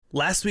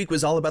Last week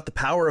was all about the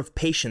power of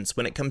patience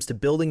when it comes to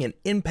building an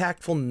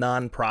impactful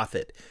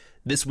nonprofit.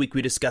 This week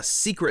we discuss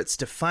secrets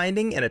to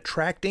finding and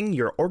attracting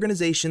your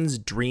organization's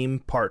dream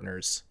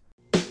partners.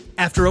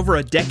 After over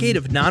a decade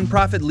of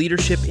nonprofit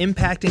leadership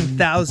impacting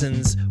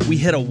thousands, we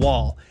hit a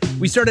wall.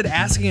 We started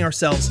asking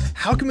ourselves,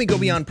 how can we go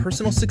beyond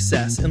personal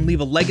success and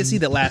leave a legacy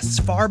that lasts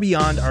far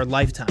beyond our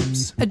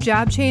lifetimes? A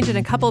job change and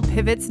a couple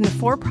pivots into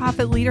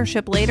for-profit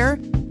leadership later,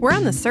 we're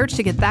on the search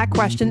to get that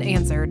question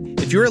answered.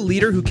 If you're a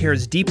leader who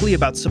cares deeply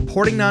about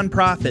supporting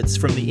nonprofits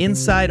from the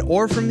inside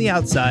or from the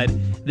outside,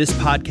 this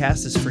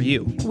podcast is for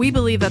you. We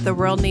believe that the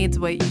world needs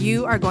what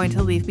you are going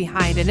to leave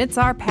behind, and it's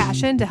our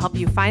passion to help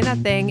you find that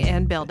thing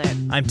and build it.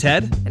 I'm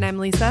Ted. And I'm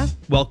Lisa.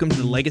 Welcome to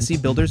the Legacy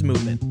Builders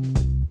Movement.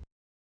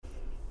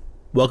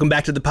 Welcome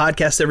back to the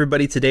podcast,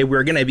 everybody. Today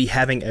we're going to be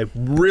having a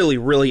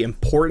really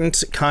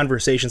important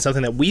conversation,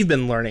 something that we've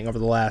been learning over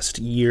the last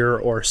year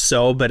or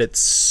so, but it's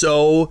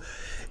so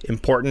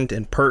important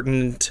and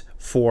pertinent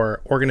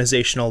for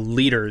organizational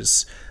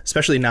leaders,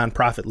 especially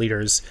nonprofit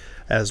leaders,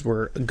 as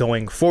we're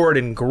going forward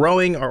and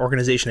growing our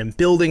organization and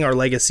building our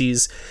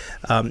legacies.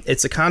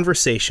 It's a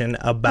conversation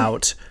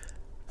about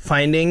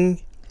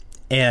finding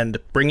and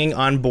bringing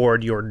on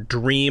board your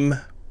dream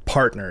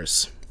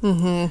partners.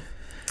 Mm-hmm.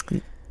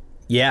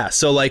 Yeah,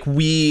 so like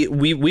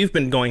we've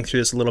been going through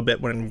this a little bit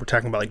when we're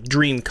talking about like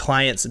dream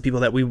clients and people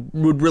that we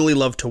would really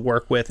love to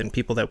work with and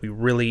people that we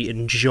really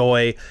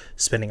enjoy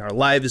spending our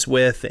lives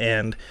with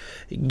and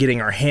getting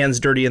our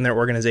hands dirty in their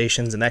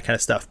organizations and that kind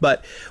of stuff.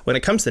 But when it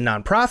comes to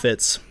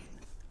nonprofits,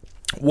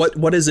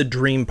 what is a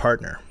dream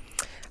partner?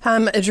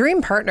 A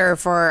dream partner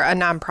for a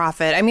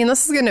nonprofit. I mean,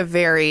 this is going to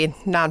vary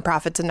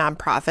nonprofit to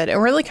nonprofit. It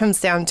really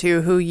comes down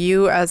to who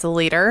you as a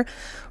leader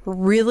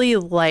really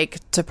like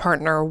to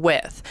partner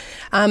with.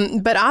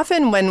 But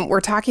often when we're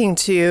talking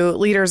to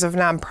leaders of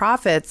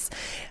nonprofits,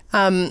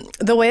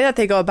 the way that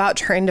they go about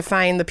trying to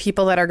find the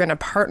people that are going to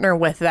partner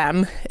with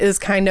them is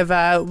kind of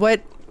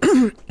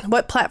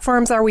what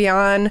platforms are we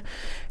on?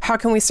 How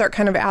can we start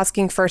kind of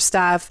asking for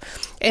stuff?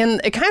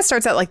 And it kind of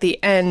starts at like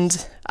the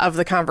end of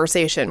the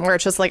conversation where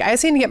it's just like, I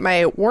just need to get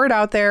my word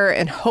out there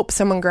and hope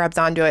someone grabs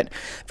onto it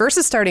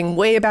versus starting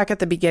way back at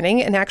the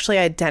beginning and actually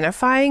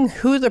identifying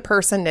who the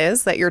person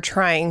is that you're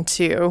trying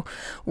to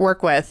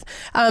work with.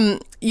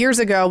 Years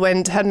ago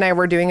when Ted and I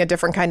were doing a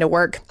different kind of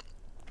work,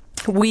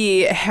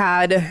 we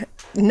had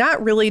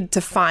not really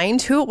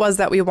defined who it was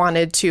that we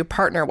wanted to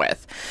partner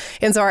with.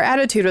 And so our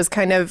attitude was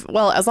kind of,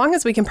 well, as long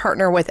as we can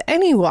partner with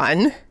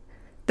anyone,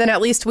 then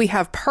at least we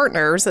have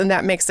partners and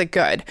that makes it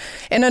good.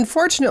 And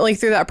unfortunately,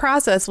 through that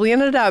process, we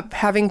ended up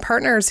having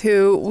partners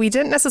who we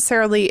didn't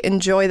necessarily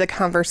enjoy the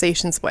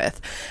conversations with.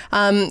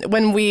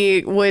 When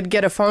we would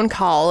get a phone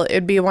call,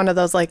 it'd be one of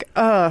those like,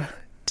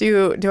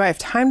 do I have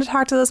time to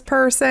talk to this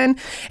person?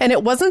 And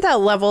it wasn't that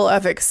level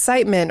of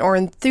excitement or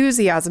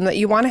enthusiasm that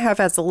you want to have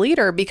as a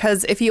leader,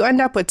 because if you end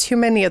up with too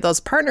many of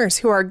those partners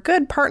who are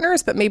good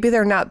partners, but maybe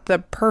they're not the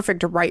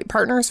perfect right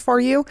partners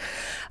for you,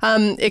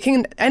 it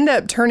can end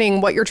up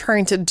turning what you're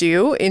trying to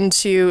do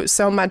into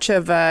so much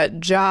of a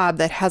job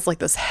that has like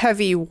this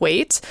heavy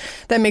weight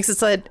that makes it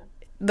so that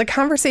the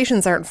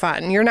conversations aren't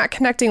fun. You're not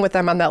connecting with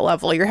them on that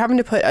level. You're having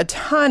to put a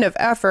ton of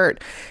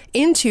effort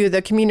into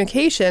the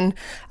communication.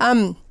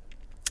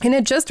 And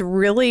it just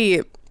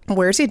really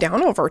wears you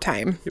down over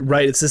time.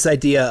 Right. It's this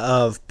idea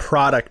of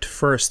product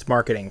first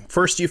marketing.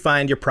 First you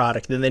find your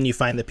product and then you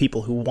find the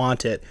people who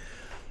want it.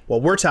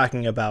 What we're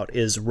talking about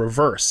is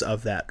reverse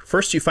of that.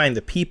 First you find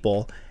the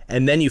people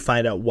and then you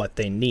find out what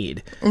they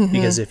need. Mm-hmm.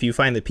 Because if you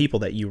find the people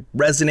that you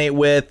resonate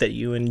with, that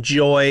you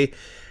enjoy,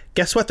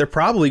 guess what? They're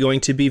probably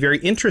going to be very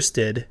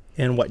interested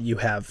in what you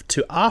have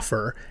to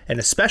offer. And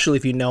especially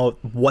if you know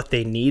what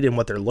they need and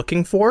what they're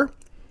looking for.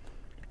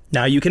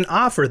 Now you can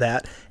offer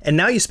that, and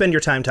now you spend your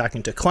time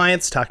talking to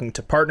clients, talking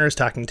to partners,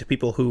 talking to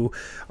people who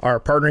are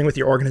partnering with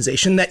your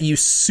organization that you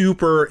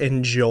super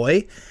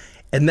enjoy,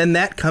 and then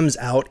that comes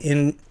out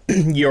in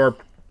your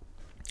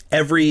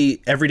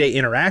everyday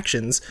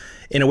interactions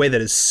in a way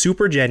that is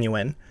super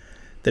genuine,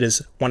 that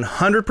is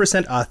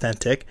 100%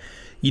 authentic.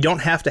 You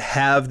don't have to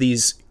have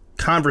these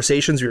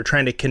conversations where you're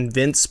trying to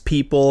convince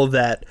people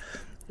that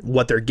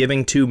what they're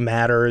giving to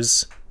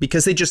matters,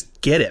 because they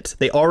just get it.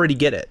 They already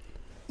get it.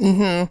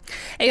 Mm-hmm.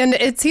 And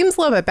it seems a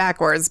little bit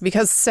backwards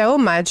because so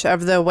much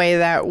of the way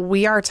that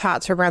we are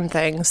taught to run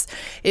things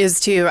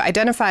is to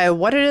identify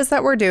what it is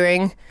that we're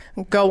doing,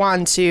 go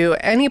on to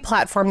any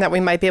platform that we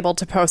might be able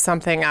to post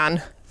something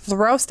on,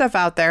 throw stuff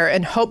out there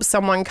and hope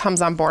someone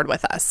comes on board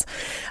with us.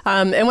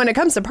 And when it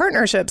comes to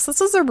partnerships,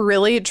 this is a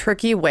really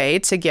tricky way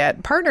to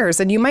get partners.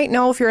 And you might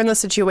know if you're in the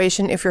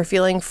situation, if you're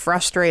feeling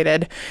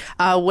frustrated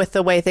with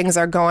the way things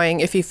are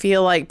going, if you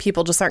feel like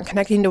people just aren't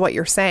connecting to what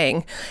you're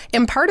saying.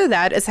 And part of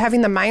that is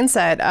having the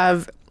mindset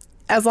of,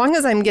 as long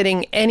as I'm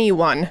getting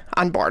anyone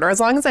on board, or as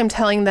long as I'm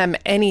telling them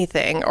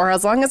anything, or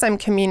as long as I'm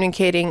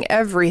communicating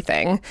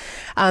everything,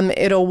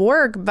 it'll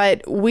work.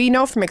 But we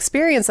know from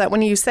experience that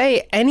when you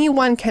say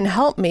anyone can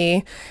help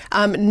me,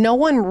 no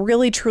one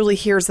really truly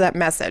hears that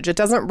message. It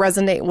doesn't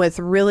resonate with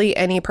really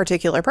any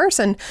particular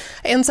person.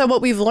 And so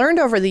what we've learned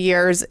over the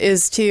years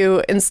is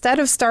to, instead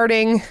of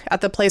starting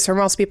at the place where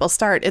most people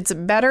start, it's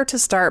better to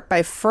start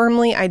by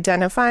firmly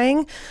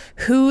identifying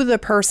who the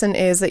person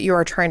is that you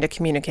are trying to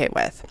communicate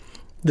with.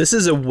 This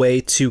is a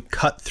way to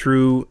cut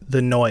through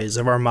the noise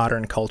of our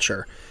modern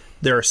culture.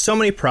 There are so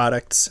many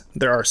products.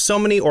 There are so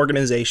many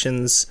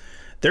organizations.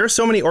 There are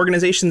so many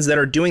organizations that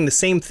are doing the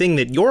same thing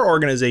that your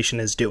organization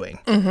is doing.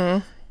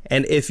 Mm-hmm.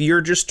 And if you're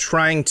just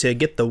trying to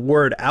get the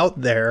word out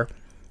there,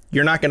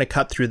 you're not going to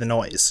cut through the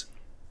noise.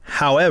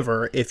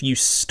 However, if you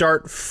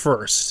start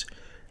first,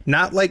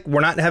 not like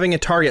we're not having a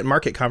target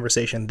market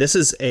conversation. This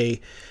is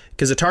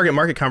because a target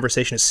market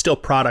conversation is still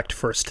product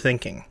first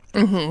thinking.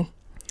 Mm-hmm.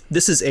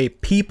 This is a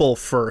people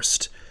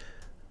first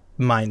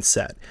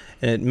mindset,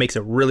 and it makes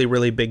a really,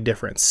 really big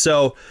difference.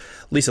 So,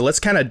 Lisa, let's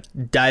kind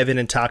of dive in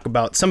and talk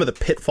about some of the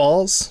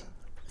pitfalls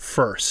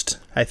first,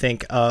 I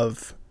think,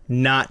 of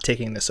not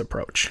taking this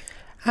approach.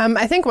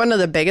 I think one of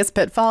the biggest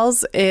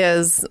pitfalls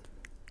is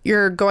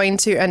you're going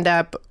to end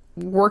up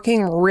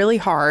working really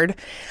hard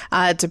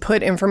to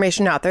put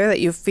information out there that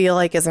you feel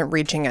like isn't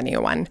reaching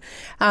anyone.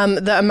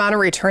 The amount of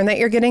return that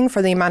you're getting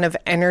for the amount of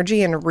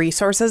energy and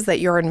resources that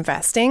you're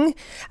investing,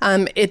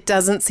 it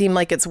doesn't seem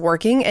like it's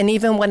working. And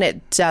even when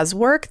it does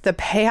work, the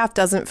payoff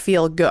doesn't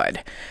feel good.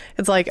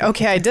 It's like,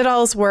 okay, I did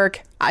all this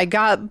work. I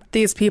got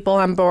these people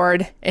on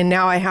board, and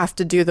now I have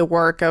to do the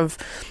work of,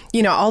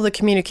 all the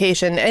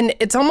communication. And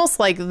it's almost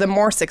like the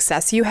more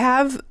success you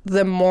have,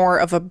 the more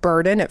of a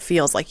burden it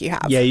feels like you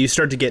have. Yeah, you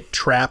start to get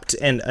trapped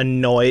and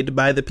annoyed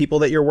by the people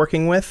that you're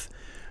working with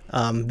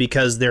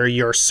because they're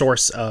your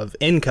source of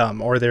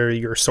income, or they're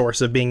your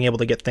source of being able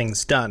to get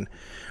things done,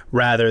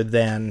 rather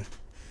than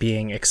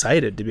being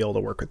excited to be able to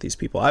work with these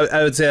people.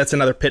 I would say that's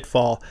another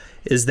pitfall,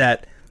 is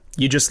that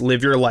you just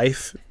live your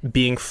life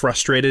being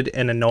frustrated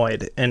and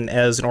annoyed. And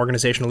as an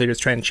organizational leader that's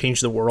trying to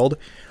change the world,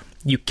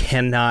 you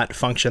cannot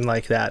function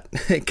like that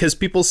because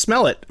people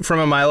smell it from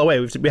a mile away.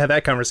 We have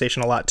that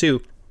conversation a lot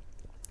too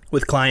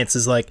with clients,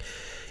 is like,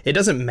 it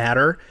doesn't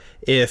matter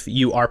if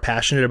you are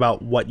passionate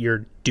about what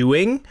you're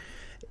doing,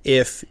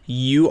 if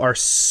you are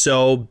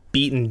so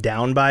beaten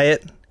down by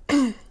it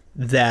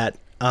that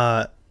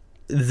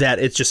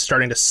it's just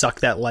starting to suck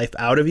that life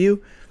out of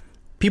you.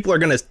 People are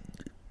going to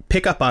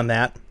pick up on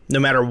that. No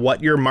matter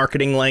what your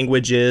marketing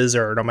language is,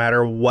 or no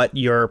matter what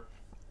your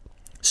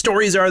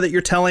stories are that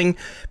you're telling,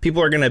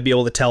 people are going to be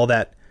able to tell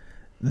that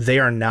they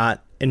are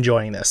not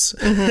enjoying this.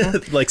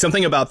 Mm-hmm. Like,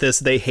 something about this,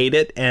 they hate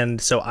it, and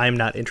so I'm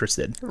not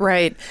interested.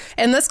 Right.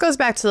 And this goes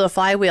back to the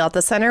flywheel. At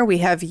the center, we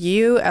have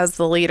you as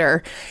the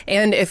leader.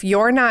 And if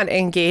you're not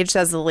engaged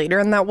as the leader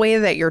in that way,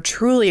 that you're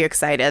truly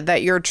excited,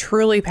 that you're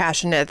truly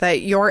passionate,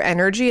 that your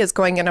energy is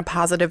going in a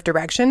positive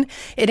direction,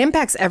 it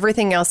impacts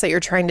everything else that you're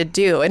trying to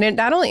do. And it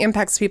not only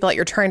impacts people that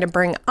you're trying to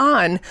bring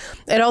on,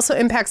 it also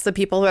impacts the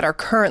people that are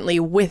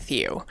currently with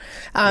you.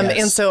 Yes.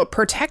 And so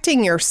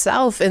protecting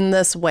yourself in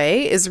this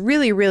way is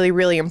really, really,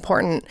 really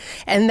important.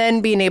 And then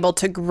being able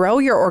to grow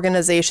your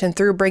organization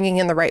through bringing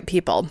in the right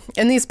people.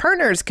 And these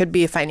partners could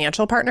be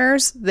financial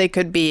partners. They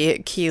could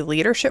be key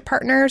leadership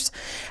partners.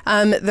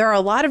 There are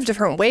a lot of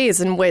different ways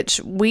in which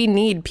we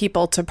need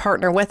people to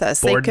partner with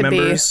us. Board they could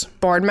members. be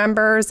board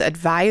members,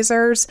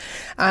 advisors,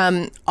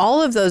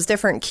 all of those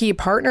different key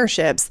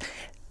partnerships.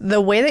 The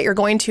way that you're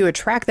going to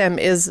attract them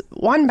is,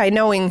 one, by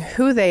knowing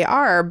who they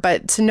are,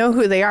 but to know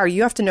who they are,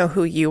 you have to know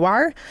who you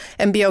are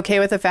and be okay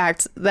with the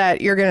fact that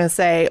you're going to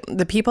say,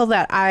 the people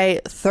that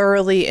I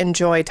thoroughly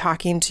enjoy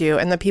talking to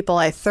and the people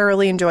I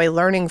thoroughly enjoy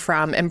learning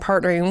from and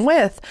partnering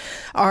with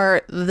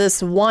are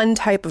this one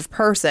type of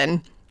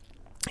person,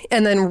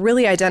 and then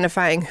really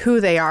identifying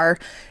who they are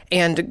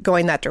and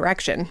going that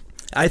direction.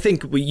 I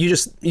think you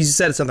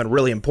said something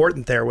really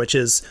important there, which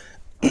is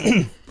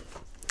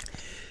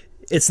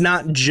it's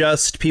not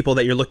just people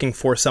that you're looking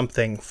for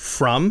something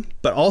from,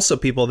 but also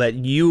people that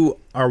you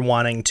are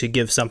wanting to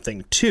give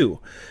something to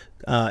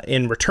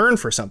in return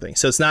for something.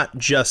 So it's not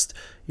just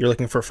you're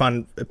looking for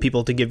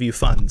people to give you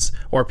funds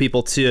or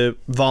people to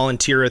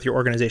volunteer with your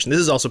organization. This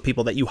is also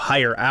people that you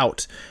hire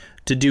out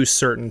to do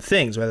certain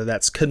things, whether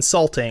that's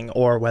consulting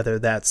or whether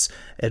that's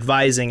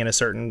advising in a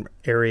certain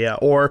area,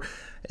 or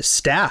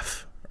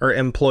staff or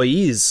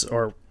employees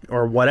or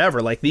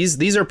whatever. Like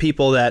these are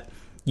people that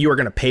you are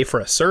going to pay for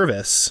a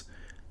service.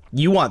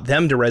 You want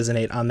them to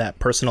resonate on that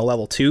personal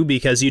level too,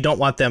 because you don't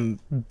want them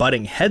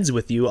butting heads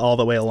with you all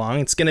the way along.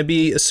 It's going to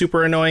be a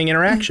super annoying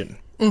interaction.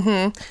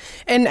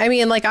 And I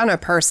mean, like on a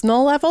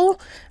personal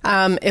level,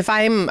 if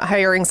I'm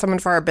hiring someone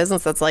for our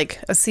business that's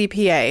like a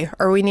CPA,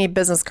 or we need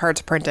business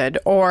cards printed,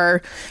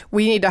 or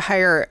we need to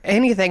hire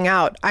anything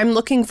out, I'm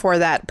looking for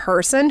that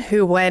person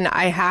who, when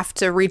I have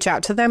to reach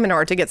out to them in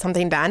order to get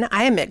something done,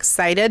 I am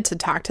excited to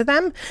talk to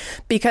them,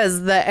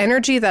 because the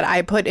energy that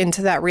I put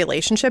into that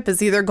relationship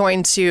is either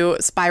going to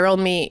spiral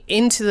me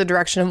into the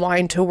direction of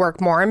wanting to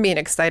work more and being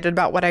excited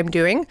about what I'm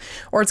doing,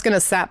 or it's going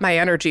to sap my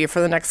energy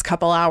for the next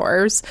couple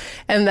hours.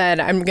 And then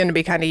I'm going to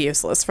be kind of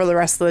useless for the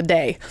rest of the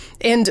day.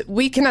 And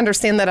we can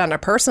understand that on a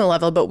personal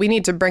level, but we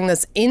need to bring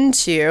this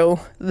into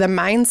the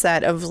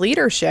mindset of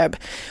leadership,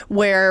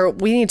 where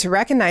we need to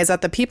recognize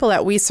that the people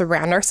that we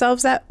surround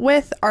ourselves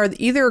with are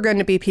either going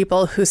to be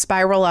people who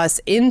spiral us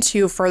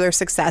into further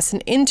success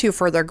and into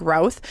further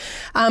growth,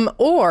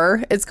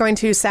 or it's going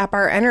to sap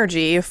our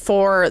energy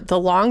for the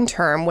long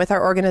term with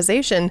our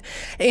organization.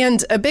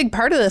 And a big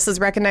part of this is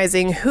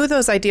recognizing who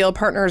those ideal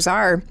partners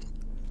are,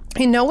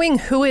 and knowing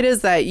who it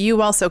is that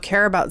you also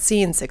care about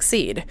seeing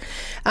succeed.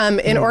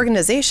 In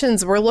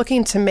organizations, we're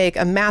looking to make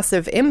a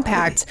massive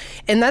impact,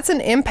 and that's an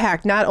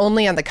impact not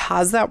only on the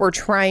cause that we're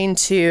trying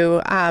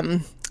to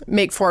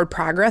make forward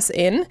progress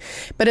in,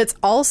 but it's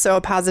also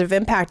a positive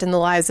impact in the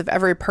lives of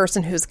every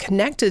person who's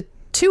connected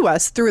to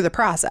us through the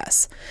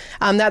process.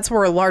 That's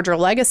where a larger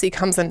legacy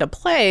comes into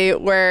play,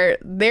 where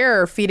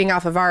they're feeding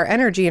off of our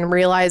energy and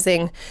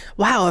realizing,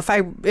 wow,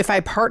 if I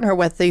partner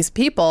with these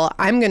people,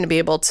 I'm going to be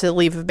able to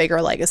leave a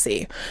bigger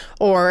legacy,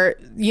 or,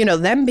 you know,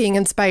 them being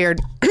inspired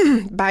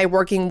by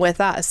working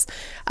with us.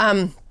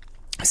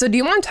 So do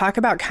you want to talk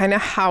about kind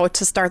of how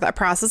to start that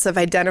process of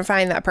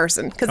identifying that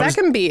person? Because that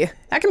can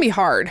be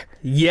hard.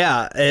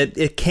 Yeah,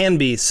 it can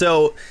be.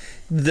 So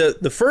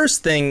the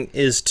first thing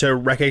is to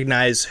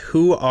recognize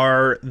who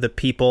are the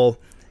people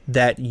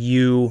that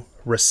you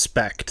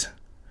respect.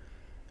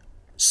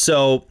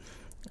 So,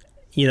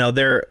 you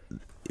know,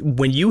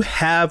 when you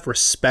have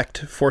respect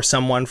for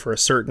someone, for a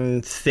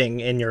certain thing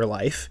in your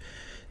life,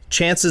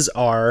 chances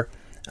are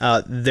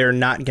they're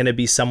not going to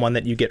be someone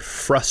that you get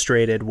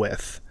frustrated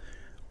with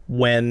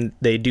when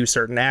they do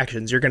certain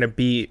actions. You're going to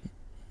be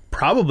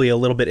probably a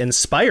little bit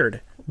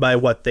inspired by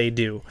what they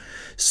do.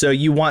 So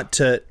you want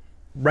to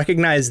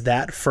recognize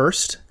that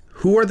first.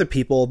 Who are the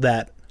people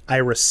that I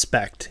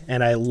respect,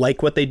 and I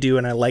like what they do,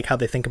 and I like how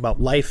they think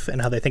about life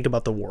and how they think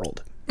about the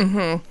world?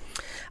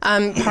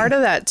 Part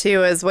of that,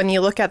 too, is when you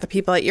look at the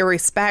people that you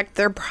respect,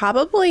 they're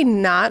probably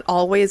not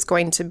always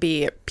going to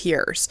be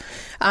peers.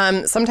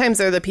 Sometimes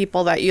they're the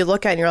people that you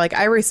look at and you're like,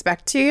 I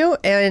respect you,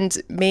 and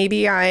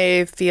maybe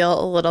I feel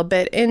a little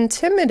bit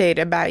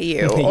intimidated by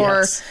you, Yes.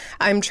 or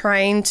I'm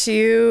trying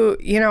to,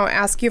 you know,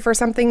 ask you for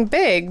something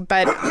big,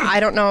 but I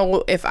don't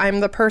know if I'm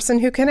the person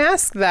who can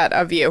ask that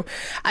of you.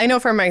 I know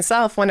for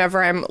myself,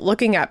 whenever I'm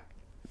looking at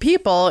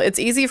people, it's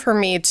easy for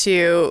me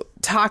to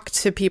talk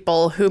to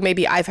people who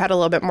maybe I've had a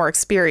little bit more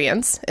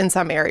experience in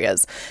some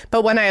areas.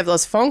 But when I have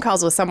those phone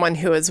calls with someone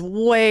who is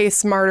way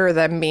smarter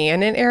than me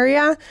in an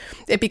area,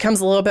 it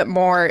becomes a little bit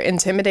more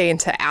intimidating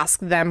to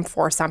ask them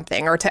for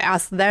something, or to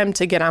ask them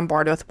to get on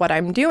board with what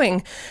I'm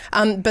doing.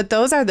 But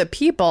those are the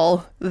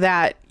people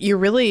that you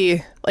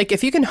really, like,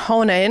 if you can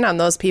hone in on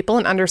those people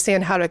and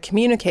understand how to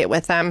communicate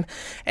with them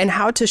and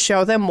how to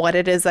show them what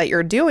it is that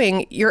you're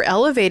doing, you're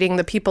elevating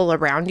the people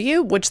around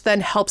you, which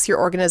then helps your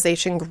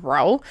organization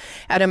grow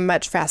at a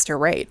much faster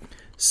rate.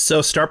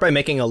 So start by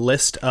making a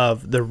list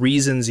of the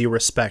reasons you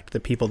respect the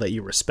people that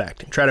you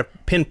respect, and try to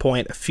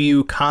pinpoint a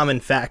few common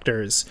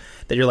factors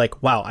that you're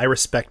like, wow, I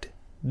respect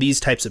these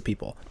types of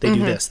people. They do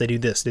this, they do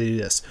this, they do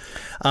this.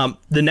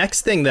 The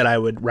next thing that I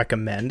would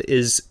recommend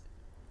is,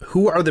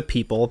 who are the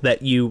people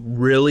that you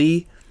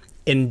really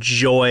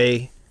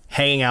enjoy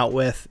hanging out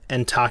with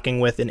and talking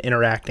with and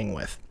interacting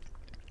with?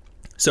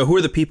 So who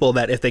are the people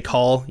that if they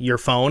call your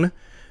phone,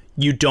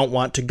 you don't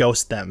want to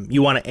ghost them?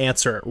 You want to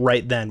answer it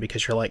right then,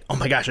 because you're like, oh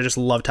my gosh, I just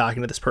love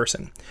talking to this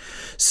person.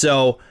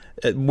 So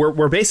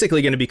we're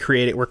basically going to be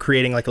creating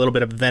like a little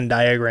bit of a Venn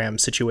diagram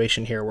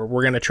situation here, where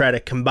we're going to try to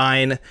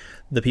combine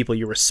the people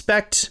you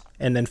respect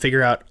and then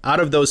figure out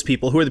of those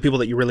people, who are the people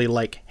that you really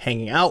like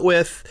hanging out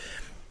with,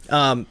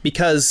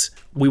 because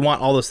we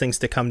want all those things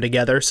to come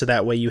together, so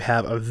that way you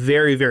have a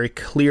very, very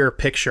clear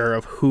picture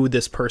of who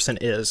this person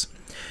is.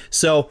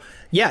 So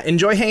yeah,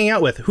 enjoy hanging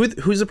out with.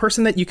 Who's a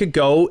person that you could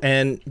go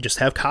and just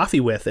have coffee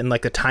with, and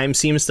like the time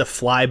seems to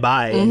fly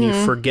by and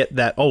you forget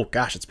that, oh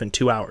gosh, it's been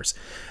 2 hours.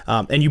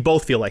 And you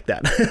both feel like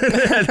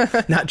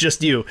that, not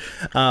just you.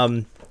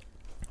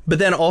 But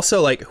then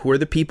also, like, who are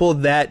the people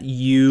that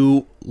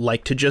you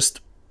like to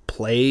just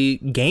play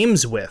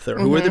games with, or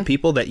who are the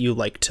people that you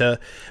like to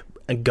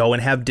go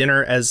and have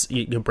dinner as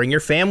you bring your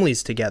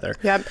families together?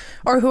 Yep.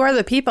 Or who are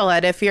the people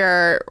that if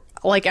you're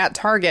like at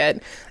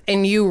Target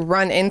and you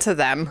run into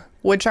them,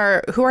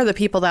 who are the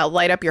people that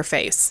light up your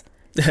face?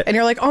 and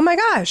you're like, oh my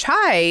gosh,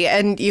 hi.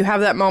 And you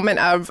have that moment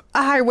of,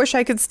 I wish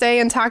I could stay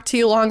and talk to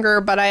you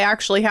longer, but I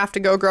actually have to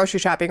go grocery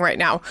shopping right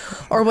now,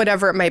 or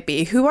whatever it might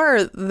be. Who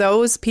are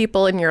those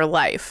people in your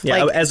life?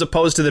 Yeah, as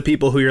opposed to the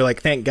people who you're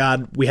like, thank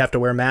God we have to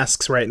wear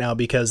masks right now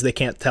because they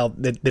can't tell,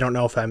 they don't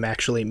know if I'm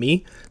actually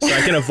me. So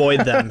I can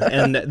avoid them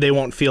and they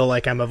won't feel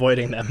like I'm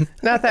avoiding them.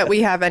 Not that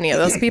we have any of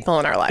those people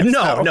in our lives.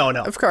 No.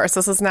 Of course,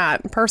 this is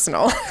not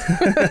personal.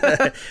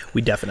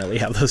 We definitely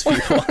have those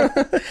people.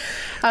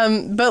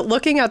 But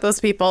looking at those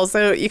people,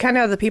 so you kind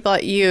of have the people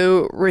that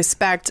you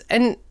respect,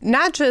 and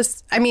not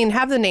just,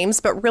 have the names,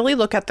 but really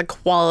look at the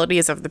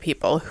qualities of the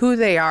people, who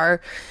they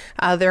are,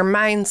 their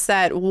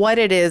mindset, what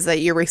it is that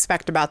you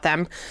respect about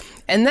them.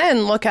 And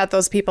then look at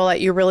those people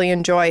that you really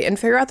enjoy and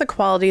figure out the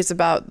qualities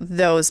about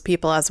those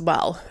people as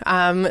well.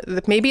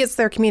 Maybe it's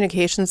their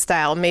communication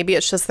style. Maybe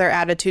it's just their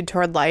attitude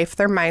toward life,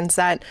 their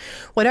mindset,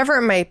 whatever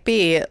it might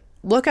be.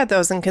 Look at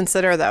those and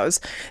consider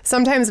those.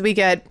 Sometimes we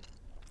get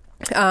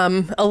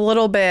a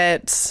little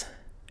bit,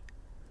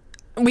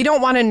 we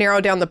don't want to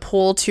narrow down the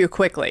pool too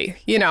quickly,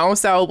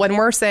 so when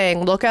we're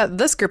saying look at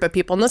this group of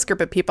people and this group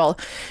of people,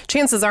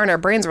 chances are in our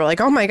brains we're like,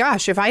 oh my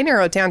gosh, if I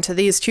narrow it down to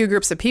these two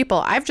groups of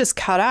people, I've just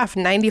cut off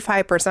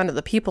 95% of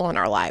the people in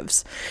our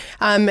lives.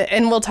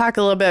 And we'll talk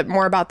a little bit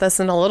more about this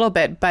in a little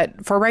bit,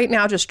 but for right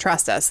now, just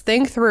trust us.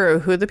 Think through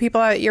who the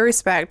people that you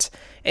respect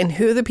and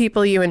who the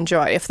people you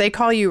enjoy. If they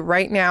call you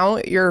right now,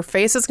 your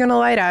face is going to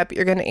light up,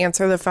 you're going to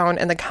answer the phone,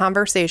 and the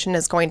conversation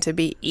is going to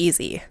be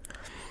easy.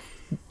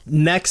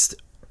 Next,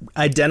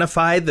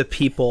 identify the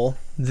people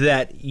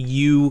that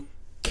you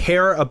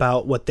care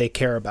about what they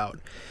care about.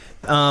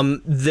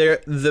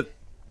 What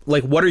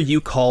are you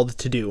called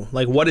to do?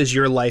 Like, what is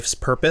your life's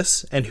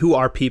purpose? And who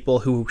are people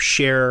who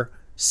share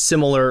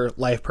similar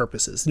life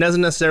purposes? It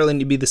doesn't necessarily need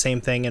to be the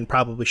same thing and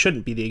probably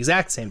shouldn't be the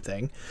exact same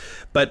thing,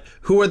 but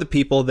who are the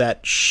people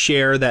that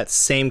share that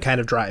same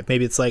kind of drive?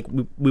 Maybe it's like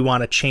we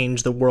want to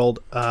change the world,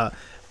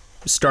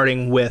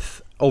 starting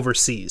with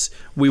overseas.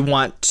 We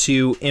want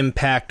to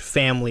impact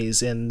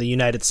families in the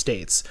United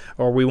States,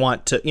 or we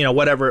want to,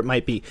 whatever it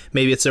might be.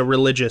 Maybe it's a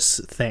religious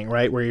thing,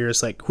 right? Where you're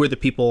just like, who are the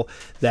people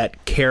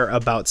that care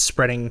about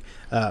spreading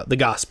the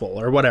gospel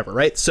or whatever,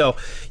 right? So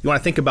you want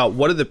to think about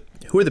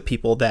who are the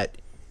people that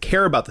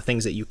care about the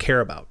things that you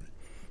care about.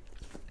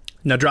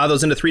 Now draw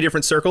those into 3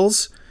 different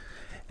circles,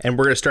 and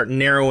we're going to start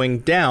narrowing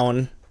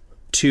down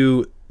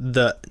to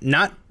the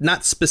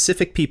not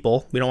specific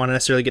people. We don't want to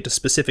necessarily get to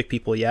specific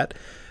people yet,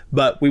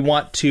 but we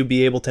want to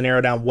be able to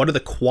narrow down what are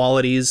the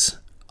qualities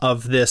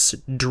of this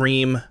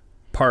dream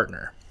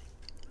partner.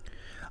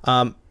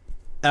 I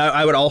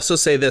would also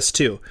say this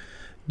too.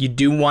 You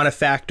do want to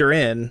factor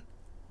in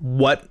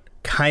what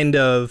kind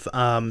of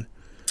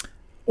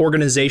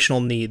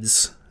organizational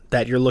needs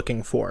that you're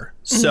looking for.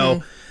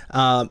 So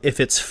if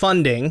it's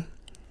funding,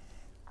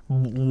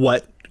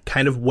 what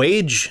kind of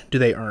wage do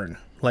they earn?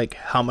 Like,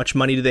 how much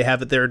money do they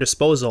have at their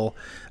disposal?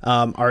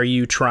 Do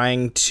you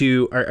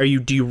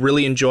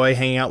really enjoy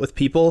hanging out with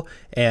people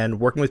and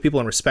working with people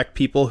and respect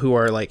people who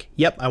are like,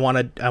 yep, I want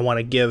to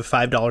give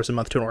 $5 a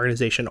month to an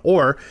organization?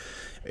 Or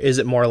is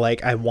it more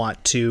like, I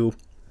really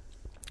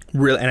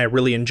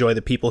enjoy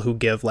the people who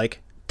give like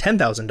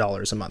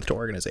 $10,000 a month to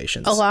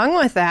organizations? Along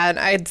with that,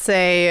 I'd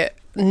say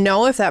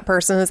know if that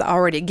person is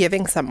already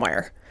giving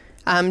somewhere.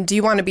 Do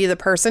you want to be the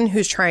person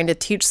who's trying to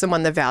teach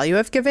someone the value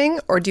of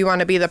giving, or do you want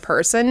to be the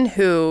person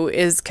who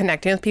is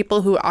connecting with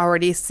people who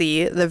already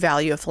see the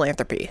value of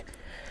philanthropy?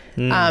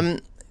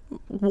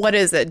 What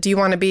is it? Do you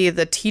want to be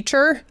the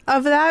teacher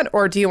of that,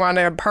 or do you want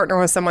to partner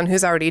with someone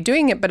who's already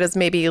doing it but is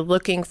maybe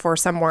looking for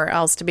somewhere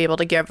else to be able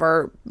to give,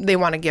 or they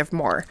want to give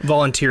more?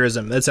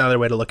 Volunteerism. That's another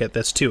way to look at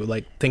this too.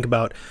 Like, think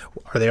about,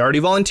 are they already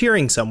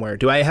volunteering somewhere?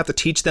 Do I have to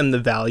teach them the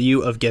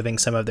value of giving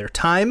some of their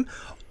time,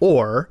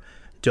 or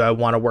do I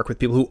want to work with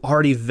people who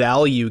already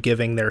value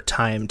giving their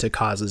time to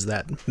causes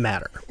that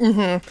matter?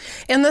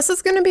 And this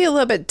is going to be a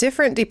little bit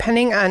different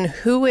depending on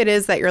who it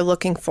is that you're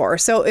looking for.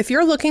 So if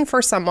you're looking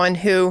for someone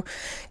who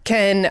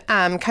can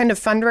kind of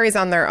fundraise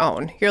on their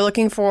own, you're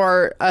looking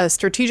for a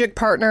strategic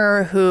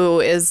partner who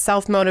is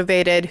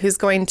self-motivated, who's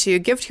going to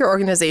give to your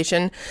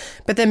organization,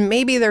 but then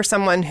maybe there's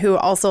someone who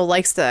also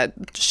likes to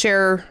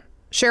share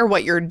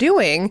what you're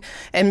doing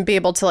and be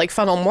able to like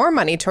funnel more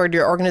money toward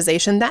your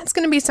organization, that's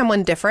going to be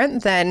someone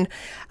different than,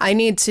 I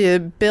need to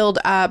build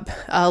up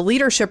a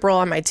leadership role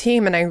on my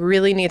team and I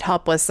really need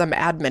help with some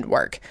admin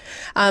work.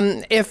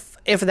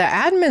 If the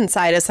admin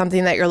side is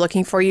something that you're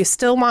looking for, you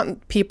still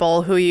want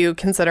people who you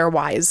consider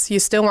wise. You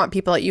still want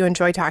people that you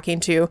enjoy talking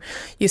to.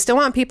 You still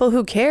want people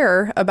who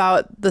care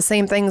about the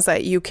same things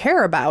that you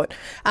care about.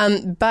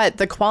 But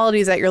the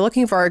qualities that you're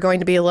looking for are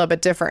going to be a little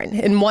bit different.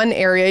 In one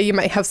area, you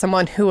might have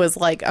someone who is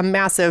like a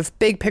massive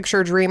big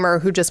picture dreamer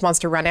who just wants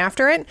to run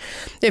after it.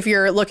 If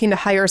you're looking to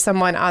hire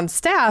someone on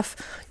staff,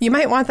 you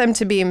might want them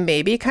to be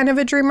maybe kind of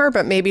a dreamer,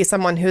 but maybe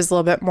someone who's a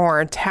little bit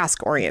more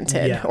task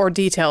oriented or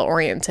detail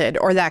oriented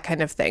or that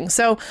kind of thing.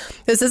 So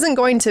this isn't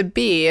going to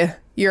be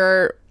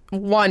your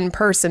one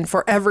person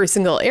for every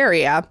single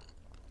area.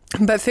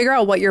 But figure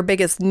out what your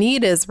biggest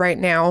need is right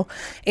now,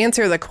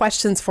 answer the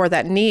questions for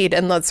that need,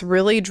 and let's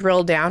really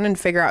drill down and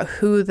figure out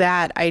who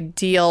that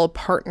ideal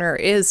partner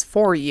is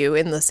for you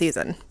in the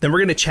season. Then we're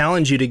going to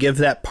challenge you to give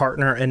that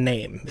partner a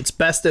name. It's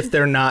best if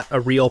they're not a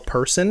real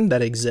person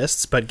that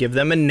exists, but give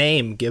them a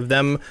name, give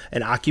them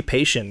an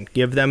occupation,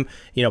 give them,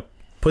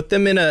 put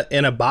them in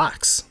a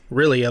box,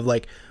 really, of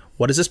like,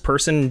 what does this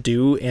person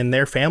do in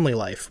their family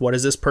life? What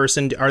does this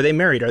person do? Are they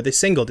married? Are they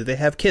single? Do they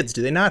have kids?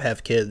 Do they not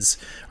have kids?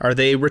 Are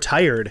they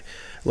retired?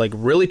 Like,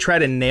 really try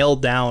to nail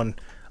down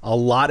a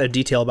lot of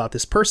detail about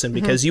this person,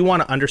 because you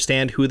want to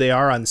understand who they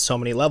are on so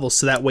many levels,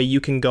 so that way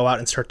you can go out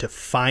and start to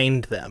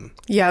find them.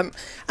 Yeah.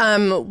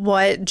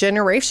 What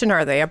generation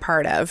are they a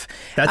part of?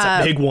 That's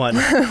a big one.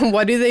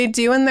 What do they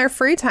do in their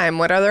free time?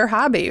 What are their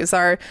hobbies?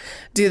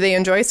 Do they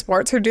enjoy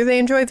sports, or do they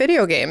enjoy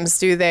video games?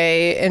 Do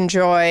they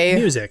enjoy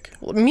music?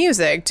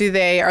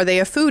 Are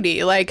they a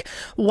foodie? Like,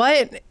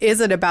 what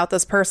is it about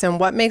this person?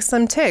 What makes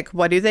them tick?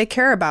 What do they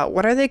care about?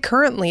 What are they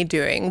currently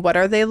doing? What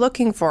are they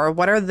looking for?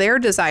 What are their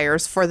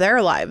desires for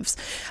their lives?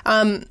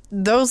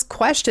 Those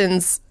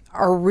questions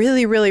are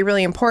really, really,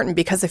 really important,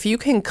 because if you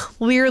can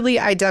clearly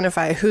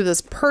identify who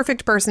this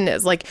perfect person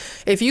is, like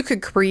if you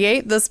could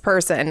create this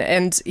person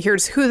and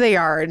here's who they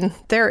are and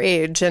their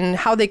age and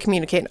how they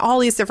communicate and all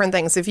these different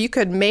things, if you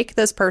could make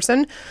this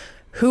person,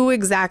 who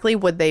exactly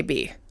would they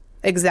be?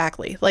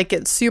 Exactly. Like,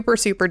 get super,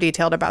 super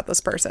detailed about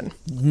this person.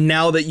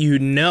 Now that you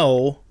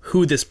know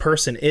who this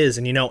person is,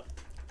 and you know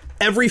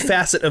every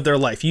facet of their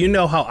life, you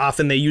know how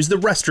often they use the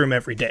restroom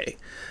every day.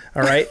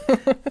 All right.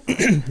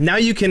 Now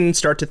you can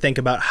start to think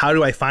about, how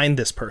do I find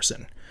this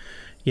person?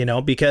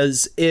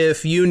 Because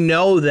if you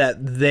know that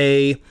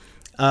they,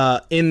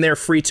 in their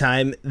free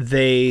time,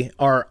 they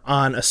are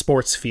on a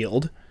sports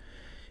field,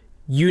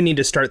 you need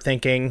to start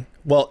thinking,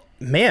 well,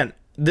 man,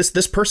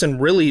 this person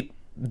really,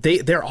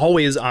 they're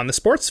always on the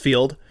sports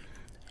field.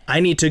 I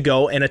need to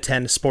go and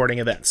attend sporting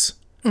events.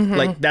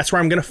 Like, that's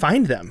where I'm going to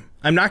find them.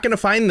 I'm not going to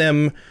find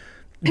them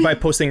by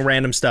posting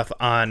random stuff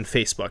on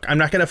Facebook. I'm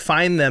not going to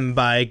find them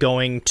by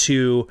going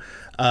to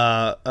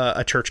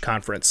a church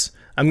conference.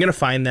 I'm going to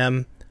find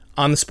them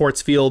on the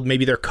sports field.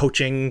 Maybe they're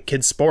coaching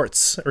kids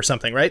sports or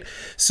something, right?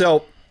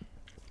 So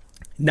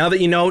now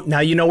you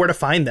know where to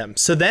find them.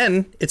 So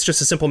then it's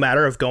just a simple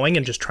matter of going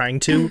and just trying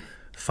to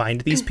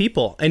find these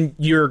people. And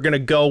you're going to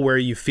go where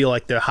you feel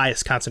like the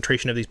highest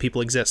concentration of these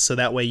people exists. So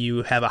that way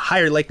you have a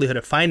higher likelihood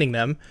of finding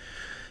them.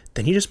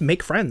 Then you just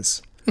make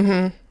friends.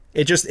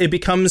 It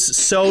becomes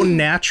so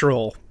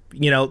natural,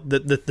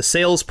 the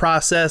sales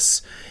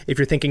process. If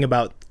you're thinking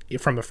about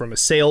from a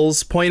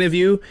sales point of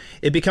view,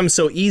 it becomes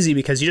so easy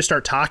because you just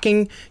start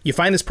talking. You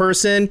find this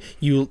person,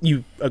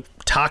 you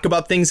talk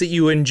about things that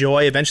you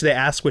enjoy. Eventually they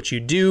ask what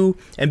you do.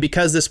 And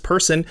because this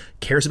person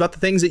cares about the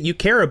things that you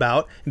care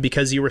about, and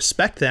because you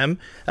respect them,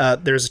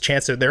 there's a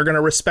chance that they're going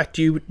to respect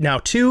you now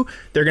too.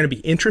 They're going to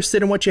be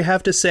interested in what you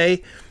have to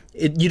say.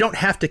 You don't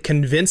have to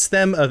convince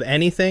them of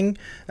anything.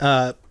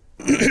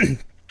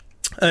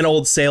 An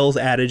old sales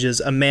adage is,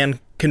 a man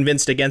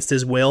convinced against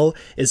his will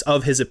is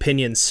of his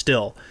opinion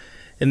still.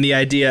 And the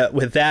idea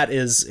with that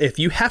is, if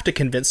you have to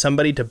convince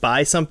somebody to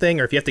buy something,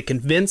 or if you have to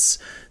convince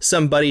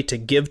somebody to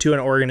give to an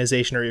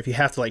organization, or if you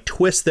have to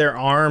twist their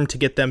arm to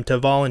get them to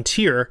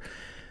volunteer,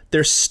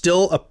 there's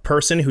still a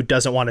person who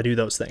doesn't want to do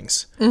those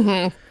things.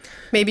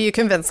 Maybe you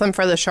convince them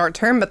for the short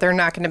term, but they're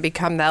not going to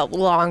become that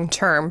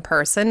long-term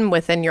person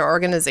within your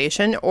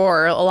organization,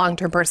 or a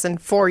long-term person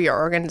for your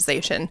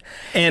organization.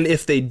 And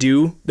if they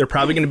do, they're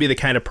probably going to be the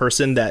kind of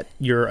person that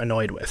you're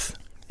annoyed with.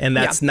 And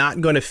that's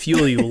not going to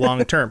fuel you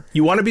long-term.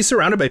 You want to be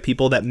surrounded by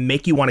people that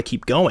make you want to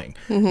keep going,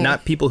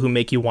 not people who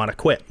make you want to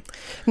quit.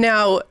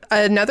 Now,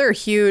 another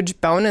huge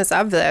bonus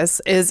of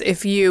this is,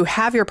 if you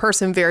have your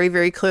person very,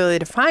 very clearly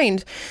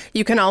defined,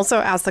 you can also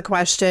ask the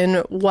question,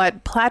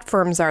 what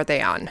platforms are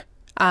they on?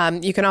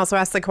 You can also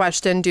ask the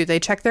question, do they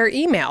check their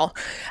email?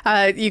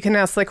 You can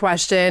ask the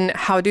question,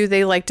 how do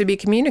they like to be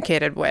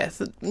communicated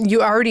with?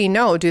 You already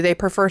know, do they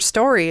prefer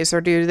stories or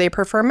do they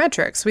prefer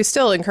metrics? We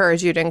still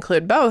encourage you to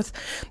include both.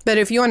 But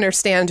if you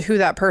understand who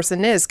that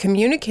person is,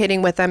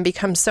 communicating with them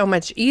becomes so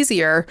much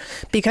easier,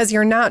 because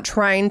you're not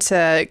trying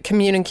to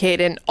communicate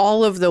in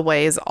all of the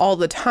ways all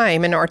the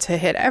time in order to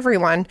hit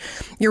everyone.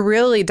 You're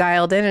really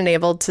dialed in and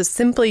able to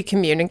simply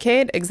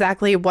communicate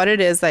exactly what it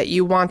is that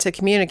you want to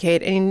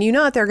communicate, and you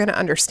know that they're going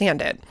to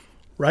understand it.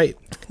 Right.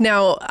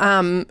 Now,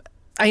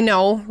 I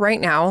know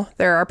right now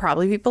there are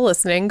probably people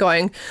listening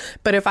going,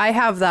 but if I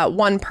have that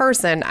one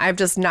person, I've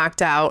just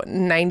knocked out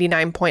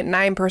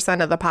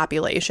 99.9% of the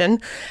population.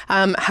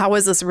 How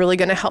is this really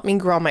going to help me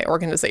grow my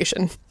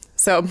organization?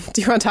 So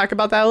do you want to talk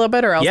about that a little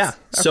bit, or else? Yeah. Okay.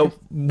 So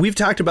we've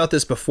talked about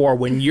this before.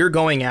 When you're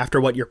going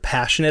after what you're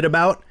passionate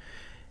about,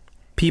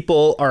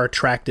 people are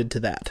attracted to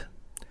that.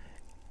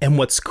 And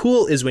what's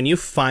cool is when you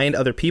find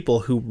other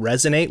people who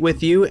resonate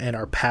with you and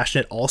are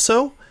passionate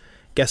also,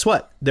 guess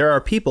what? There are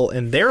people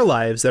in their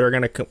lives that are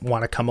going to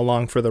want to come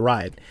along for the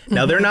ride.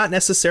 Now, they're not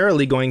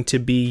necessarily going to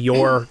be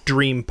your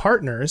dream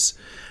partners,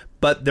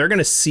 but they're going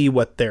to see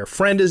what their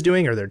friend is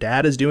doing or their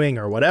dad is doing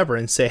or whatever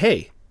and say,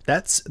 hey,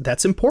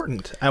 that's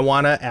important. I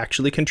want to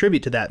actually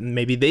contribute to that. And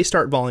maybe they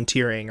start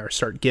volunteering or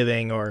start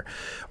giving or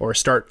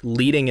start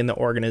leading in the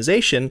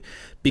organization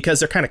because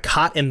they're kind of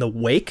caught in the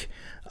wake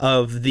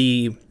of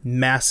the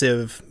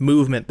massive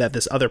movement that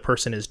this other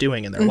person is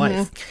doing in their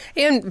life.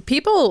 And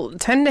people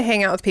tend to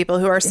hang out with people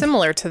who are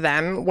similar to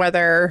them, a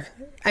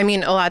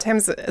lot of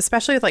times,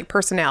 especially with like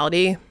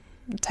personality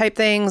type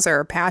things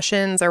or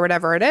passions or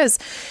whatever it is.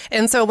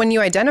 And so when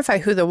you identify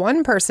who the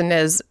one person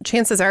is,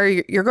 chances are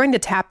you're going to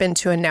tap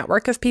into a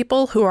network of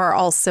people who are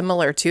all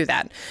similar to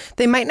that.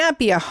 They might not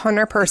be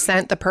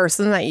 100% the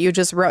person that you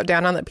just wrote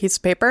down on that piece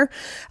of paper.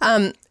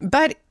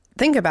 But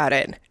think about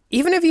it.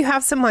 Even if you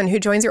have someone who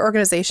joins your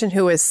organization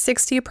who is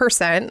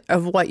 60%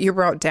 of what you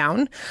wrote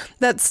down,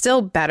 that's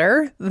still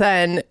better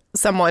than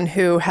someone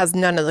who has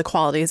none of the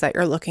qualities that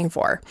you're looking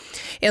for.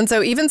 And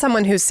so even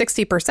someone who's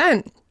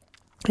 60%,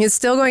 is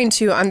still going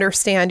to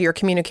understand your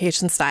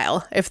communication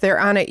style. If they're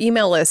on an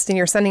email list and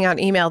you're sending out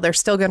email, they're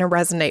still going to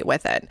resonate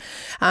with it.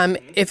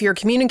 If you're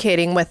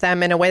communicating with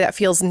them in a way that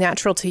feels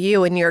natural to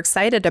you and you're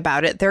excited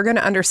about it, they're going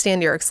to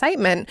understand your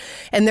excitement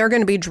and they're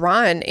going to be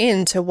drawn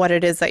into what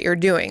it is that you're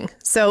doing.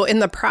 So in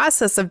the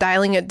process of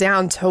dialing it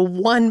down to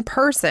one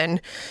person,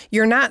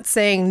 you're not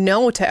saying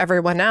no to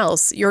everyone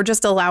else. You're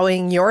just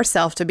allowing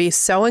yourself to be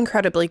so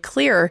incredibly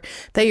clear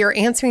that you're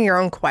answering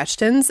your own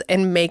questions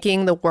and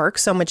making the work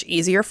so much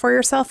easier for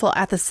yourself, while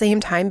at the same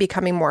time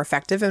becoming more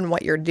effective in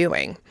what you're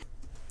doing.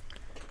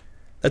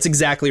 That's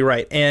exactly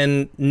right.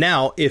 And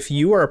now, if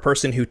you are a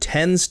person who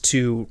tends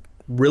to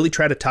really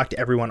try to talk to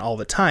everyone all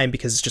the time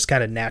because it's just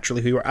kind of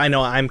naturally who you are, I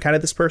know I'm kind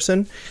of this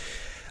person,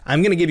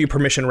 I'm going to give you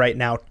permission right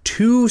now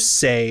to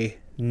say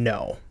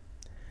no.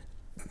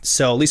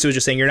 So Lisa was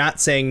just saying you're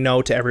not saying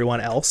no to everyone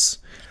else.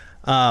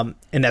 And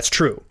that's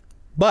true.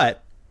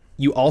 But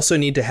you also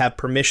need to have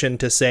permission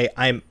to say,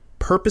 I'm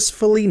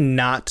purposefully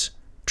not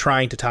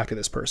trying to talk to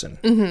this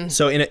person.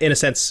 So in a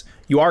sense,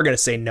 you are going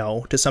to say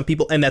no to some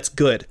people, and that's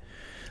good.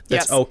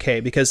 That's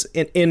okay, because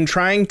in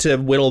trying to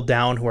whittle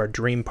down who our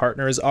dream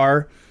partners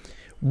are,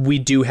 we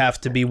do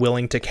have to be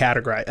willing to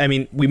categorize. I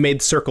mean, we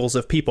made circles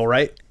of people,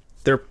 right?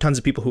 There are tons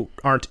of people who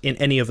aren't in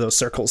any of those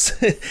circles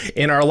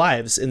in our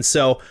lives. And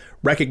so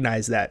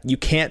recognize that. You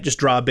can't just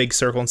draw a big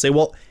circle and say,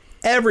 well,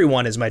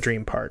 everyone is my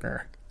dream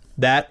partner.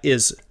 That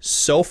is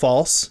so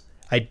false.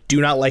 I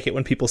do not like it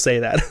when people say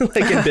that.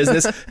 Like in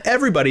business,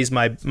 everybody's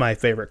my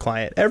favorite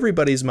client.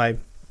 Everybody's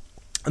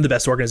the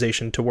best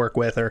organization to work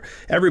with, or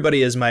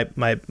everybody is my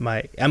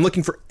I'm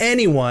looking for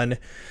anyone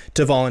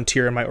to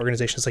volunteer in my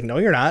organization. It's like, no,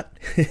 you're not.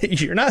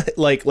 You're not.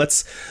 Like,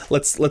 let's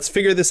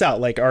figure this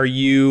out. Like, are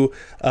you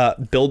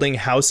building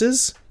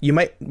houses? You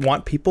might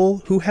want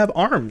people who have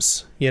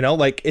arms,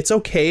 like it's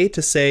okay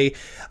to say,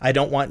 I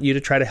don't want you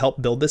to try to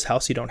help build this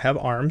house. You don't have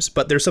arms,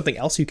 but there's something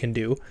else you can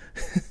do.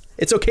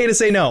 It's okay to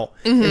say no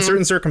in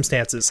certain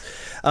circumstances.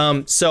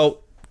 So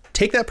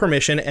take that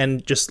permission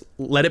and just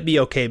let it be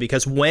okay,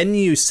 because when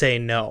you say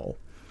no,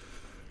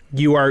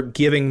 you are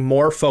giving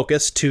more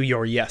focus to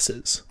your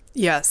yeses.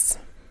 Yes.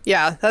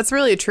 Yeah, that's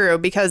really true,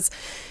 because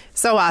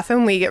so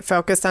often we get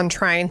focused on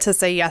trying to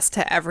say yes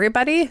to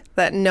everybody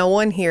that no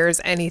one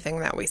hears anything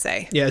that we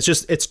say. Yeah,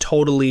 it's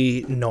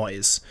totally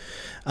noise.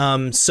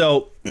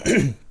 So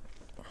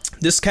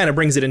this kind of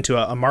brings it into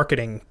a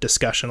marketing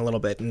discussion a little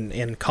bit.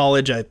 In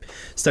college, I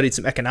studied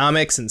some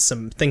economics and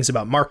some things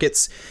about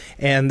markets.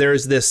 And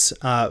there's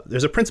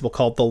a principle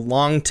called the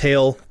long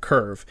tail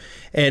curve.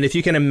 And if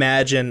you can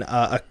imagine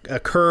a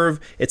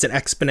curve, it's an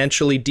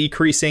exponentially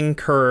decreasing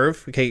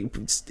curve. Okay,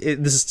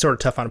 this is sort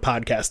of tough on a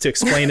podcast to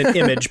explain an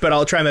image, but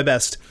I'll try my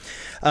best.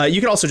 You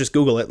can also just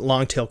Google it,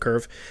 long tail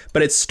curve.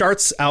 But it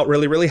starts out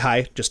really, really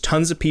high, just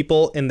tons of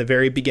people in the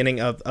very beginning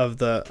of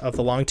the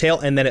long tail,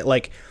 and then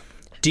it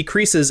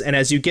decreases, and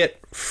as you get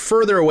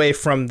further away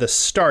from the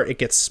start, it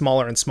gets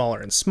smaller and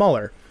smaller and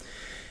smaller.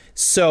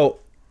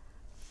 So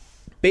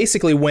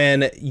basically,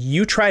 when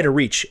you try to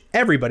reach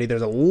everybody,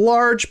 there's a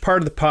large part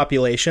of the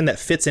population that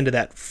fits into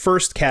that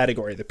first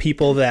category, the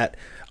people that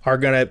are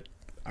gonna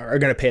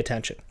pay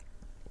attention.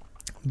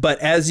 But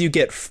as you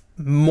get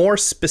more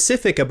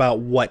specific about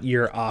what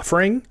you're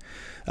offering,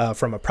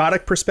 from a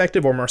product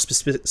perspective, or more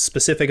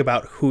specific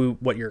about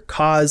what your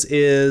cause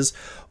is,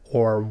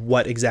 or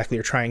what exactly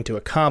you're trying to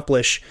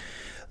accomplish,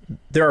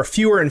 there are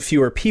fewer and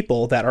fewer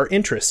people that are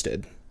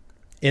interested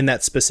in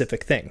that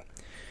specific thing.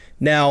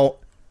 Now,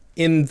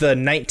 in the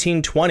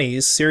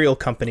 1920s, cereal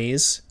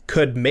companies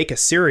could make a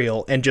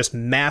cereal and just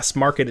mass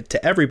market it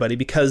to everybody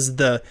because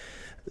the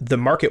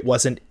market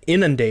wasn't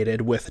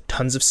inundated with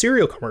tons of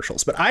cereal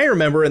commercials. But I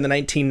remember in the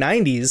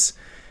 1990s,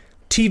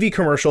 TV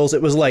commercials,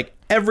 it was like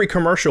every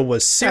commercial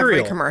was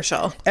cereal.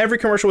 Every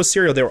commercial was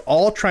cereal. They were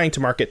all trying to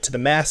market to the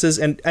masses.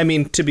 And I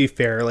mean, to be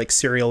fair, like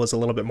cereal is a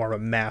little bit more of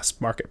a mass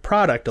market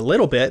product, a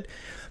little bit.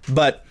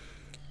 But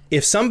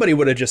if somebody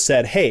would have just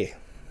said, hey,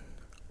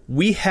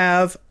 we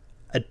have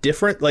a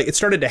different, it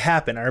started to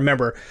happen. I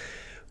remember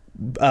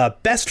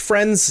Best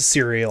Friends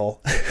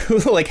cereal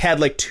like had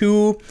like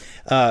two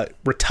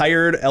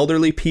retired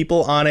elderly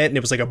people on it, and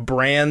it was like a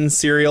brand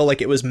cereal,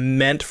 like it was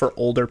meant for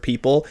older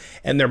people,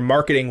 and their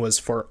marketing was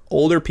for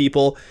older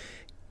people.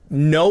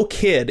 No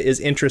kid is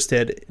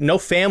interested, no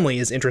family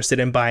is interested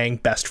in buying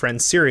Best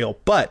Friends cereal,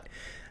 but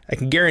I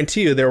can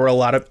guarantee you there were a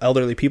lot of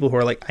elderly people who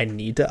are like, I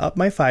need to up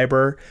my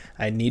fiber,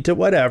 I need to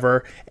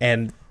whatever,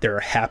 and they're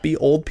happy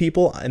old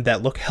people and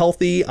that look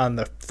healthy on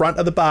the front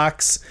of the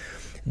box.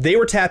 They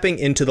were tapping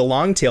into the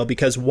long tail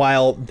because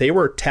while they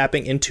were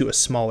tapping into a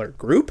smaller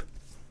group,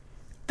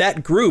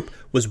 that group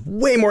was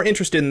way more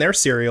interested in their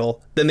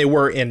cereal than they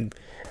were in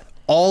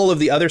all of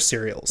the other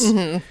cereals.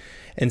 Mm-hmm.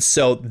 And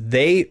so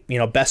they,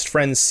 Best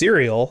Friends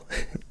cereal,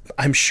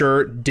 I'm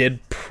sure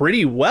did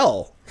pretty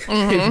well.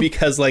 Mm-hmm.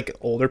 Because like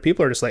older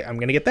people are just like, I'm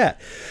going to get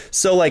that.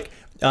 So like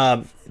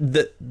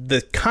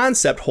the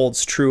concept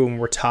holds true when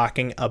we're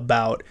talking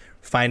about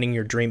finding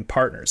your dream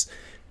partners.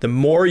 The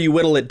more you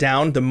whittle it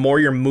down, the more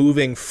you're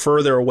moving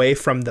further away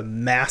from the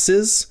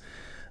masses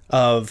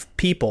of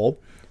people,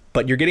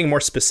 but you're getting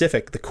more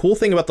specific. The cool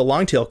thing about the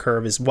long tail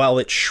curve is while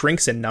it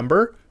shrinks in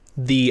number,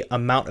 the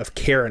amount of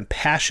care and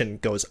passion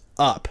goes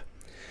up.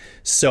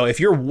 So if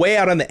you're way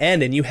out on the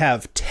end and you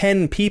have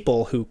 10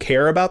 people who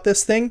care about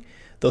this thing,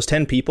 those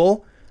 10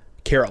 people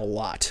care a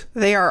lot.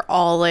 They are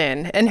all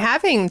in. And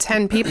having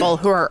 10 people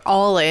who are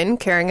all in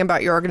caring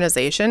about your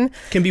organization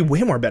can be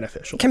way more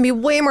beneficial. Can be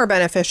way more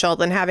beneficial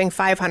than having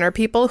 500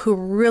 people who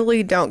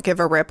really don't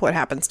give a rip what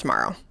happens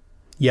tomorrow.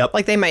 Yep.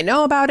 Like they might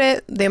know about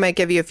it. They might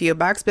give you a few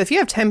bucks. But if you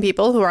have 10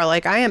 people who are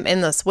like, I am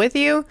in this with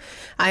you.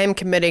 I am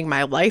committing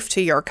my life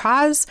to your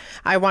cause.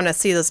 I want to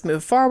see this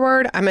move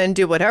forward. I'm going to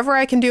do whatever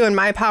I can do in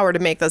my power to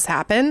make this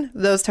happen.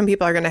 Those 10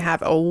 people are going to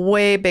have a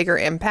way bigger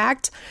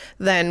impact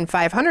than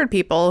 500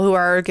 people who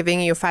are giving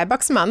you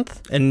 $5 a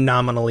month. And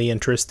nominally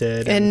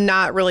interested. And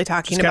not really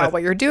talking about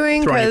what you're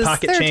doing. Throwing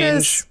pocket they're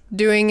change. Just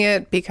doing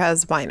it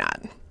because why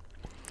not?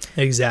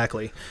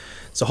 Exactly.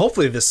 So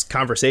hopefully this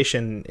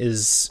conversation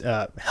is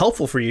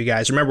helpful for you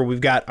guys. Remember,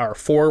 we've got our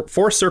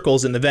four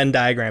circles in the Venn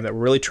diagram that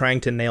we're really trying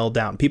to nail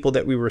down. People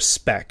that we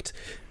respect,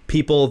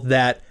 people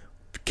that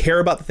care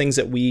about the things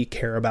that we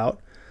care about.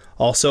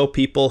 Also,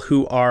 people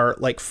who are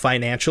like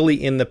financially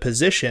in the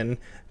position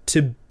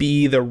to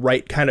be the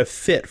right kind of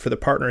fit for the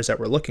partners that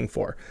we're looking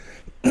for.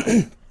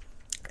 And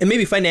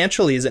maybe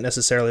financially isn't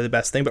necessarily the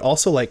best thing, but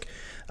also like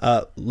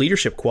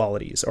leadership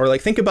qualities, or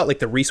like think about like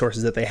the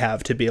resources that they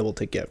have to be able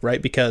to give,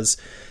 right? Because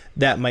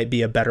that might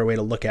be a better way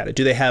to look at it.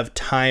 Do they have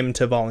time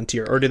to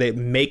volunteer, or do they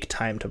make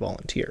time to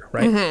volunteer,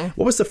 right? Mm-hmm.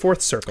 What was the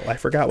fourth circle? I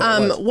forgot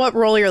what it was. What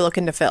role you're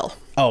looking to fill.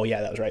 Oh,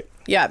 yeah, that was right.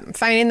 Yeah,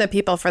 finding the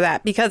people for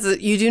that, because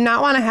you do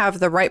not want to have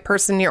the right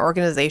person in your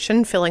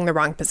organization filling the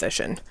wrong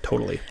position.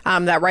 Totally.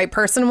 That right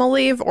person will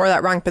leave, or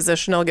that wrong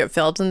position will get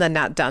filled and then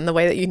not done the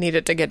way that you need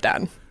it to get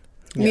done.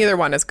 Yeah. Neither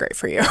one is great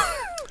for you.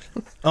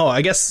 Oh,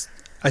 I guess,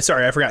 I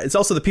forgot. It's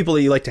also the people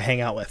that you like to hang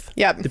out with.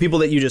 Yep. The people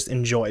that you just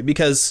enjoy,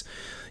 because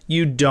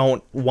you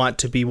don't want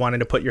to be wanting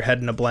to put your head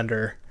in a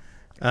blender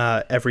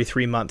every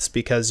 3 months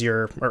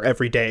or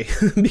every day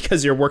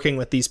because you're working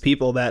with these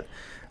people that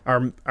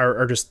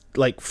are just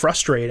like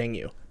frustrating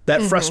you.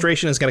 That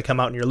frustration is going to come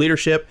out in your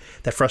leadership.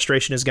 That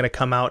frustration is going to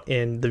come out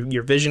in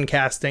your vision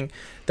casting.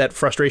 That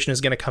frustration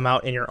is going to come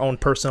out in your own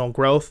personal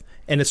growth.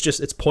 And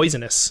it's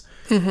poisonous.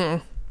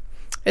 Mm-hmm.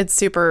 It's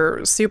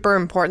super, super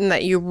important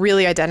that you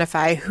really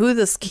identify who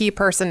this key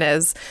person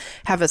is,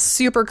 have a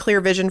super clear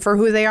vision for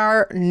who they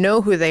are,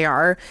 know who they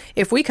are.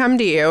 If we come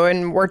to you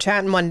and we're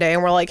chatting one day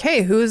and we're like,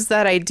 hey, who's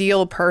that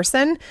ideal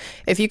person?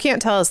 If you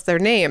can't tell us their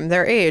name,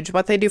 their age,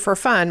 what they do for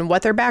fun,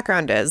 what their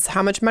background is,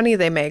 how much money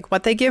they make,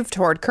 what they give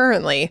toward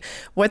currently,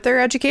 what their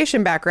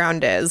education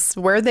background is,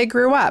 where they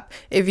grew up.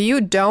 If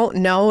you don't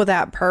know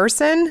that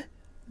person,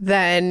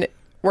 then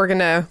we're going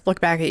to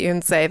look back at you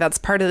and say that's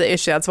part of the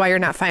issue. That's why you're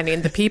not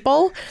finding the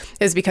people,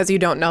 is because you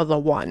don't know the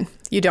one.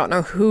 You don't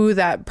know who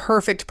that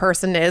perfect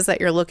person is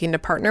that you're looking to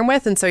partner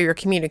with. And so your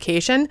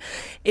communication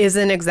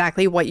isn't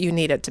exactly what you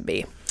need it to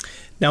be.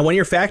 Now, when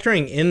you're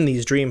factoring in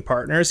these dream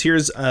partners,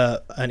 here's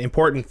an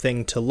important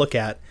thing to look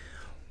at.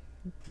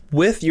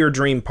 With your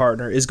dream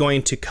partner is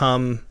going to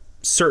come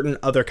certain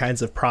other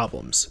kinds of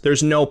problems.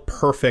 There's no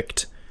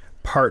perfect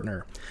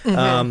partner.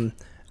 Mm-hmm.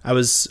 I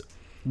was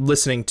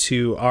listening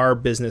to our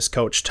business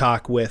coach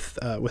talk with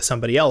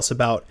somebody else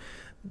about,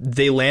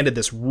 they landed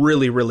this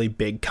really, really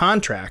big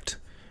contract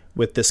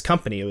with this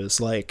company. It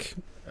was like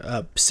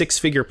a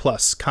 6-figure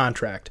plus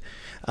contract.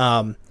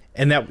 And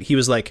that he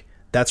was like,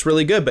 that's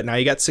really good, but now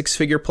you got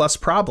 6-figure plus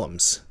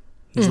problems.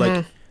 He's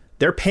like,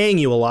 they're paying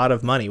you a lot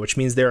of money, which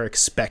means they're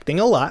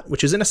expecting a lot,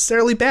 which isn't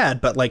necessarily bad,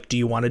 but like, do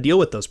you want to deal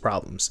with those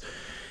problems?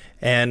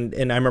 And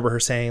I remember her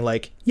saying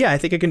like, yeah, I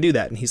think I can do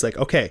that. And he's like,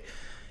 okay,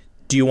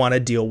 do you want to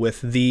deal with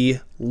the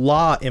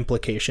law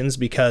implications?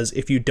 Because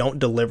if you don't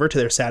deliver to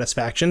their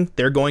satisfaction,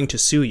 they're going to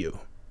sue you.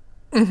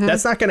 Mm-hmm.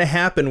 That's not going to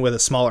happen with a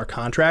smaller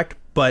contract.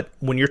 But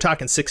when you're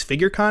talking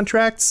 6-figure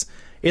contracts,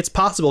 it's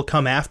possible to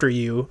come after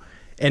you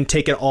and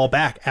take it all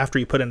back after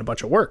you put in a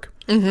bunch of work.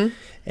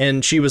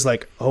 And she was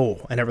like,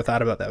 oh, I never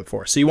thought about that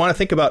before. So you want to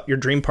think about your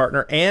dream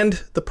partner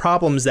and the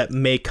problems that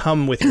may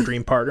come with your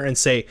dream partner and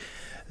say,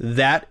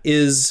 that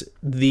is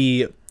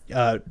the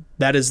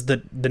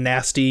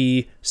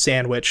nasty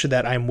sandwich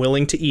that I'm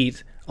willing to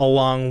eat,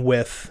 along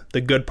with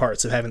the good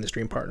parts of having this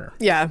dream partner.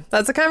 Yeah,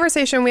 that's a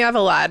conversation we have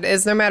a lot,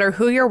 is no matter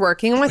who you're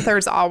working with,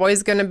 there's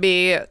always going to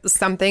be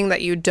something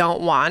that you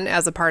don't want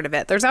as a part of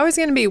it. There's always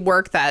going to be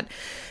work that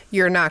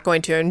you're not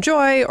going to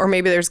enjoy, or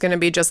maybe there's going to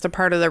be just a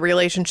part of the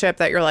relationship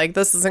that you're like,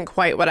 this isn't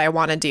quite what I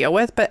want to deal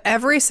with. But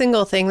every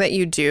single thing that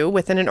you do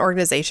within an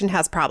organization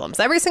has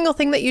problems. Every single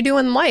thing that you do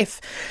in life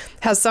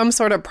has some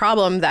sort of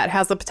problem that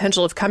has the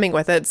potential of coming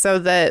with it. So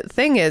the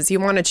thing is,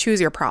 you want to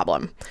choose your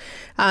problem.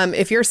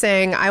 If you're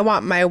saying, I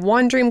want my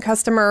one dream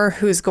customer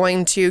who's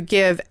going to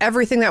give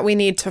everything that we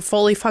need to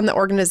fully fund the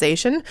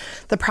organization,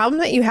 the problem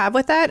that you have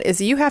with that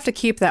is you have to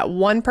keep that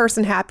one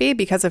person happy,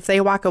 because if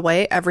they walk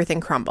away, everything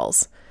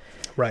crumbles.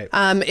 Right.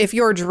 If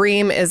your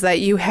dream is that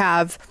you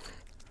have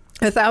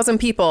 1,000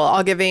 people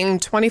all giving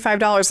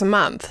 $25 a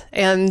month,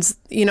 and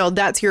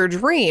that's your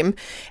dream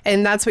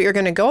and that's what you're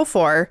going to go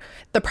for,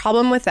 the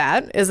problem with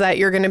that is that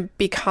you're going to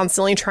be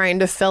constantly trying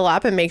to fill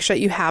up and make sure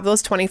you have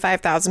those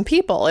 25,000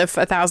 people. If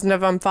 1,000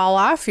 of them fall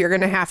off, you're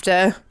going to have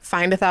to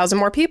find 1,000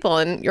 more people,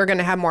 and you're going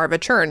to have more of a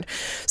churn.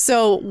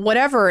 So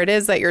whatever it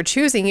is that you're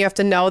choosing, you have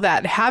to know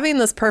that having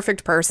this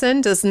perfect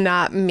person does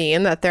not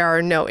mean that there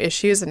are no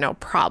issues and no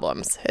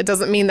problems. It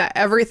doesn't mean that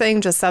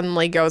everything just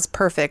suddenly goes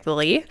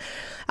perfectly.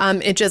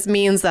 It just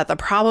means that the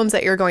problems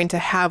that you're going to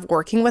have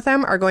working with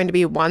them are going to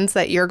be ones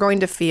that you're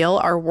going to feel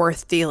are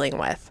worth dealing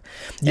with.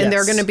 Yes. And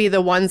they're going to be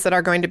the ones that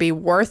are going to be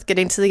worth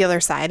getting to the other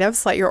side of,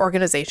 so that your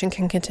organization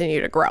can continue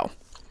to grow.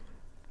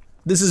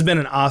 This has been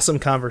an awesome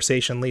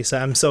conversation, Lisa.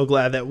 I'm so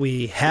glad that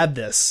we had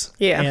this.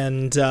 Yeah.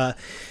 And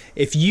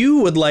if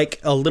you would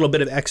like a little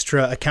bit of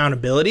extra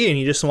accountability and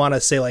you just want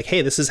to say like,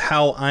 hey, this is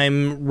how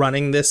I'm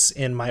running this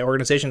in my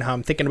organization, how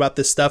I'm thinking about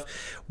this stuff,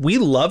 we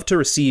love to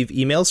receive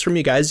emails from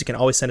you guys. You can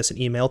always send us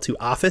an email to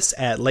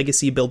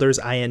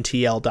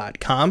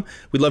office@legacybuildersintl.com.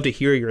 We'd love to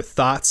hear your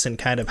thoughts and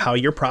kind of how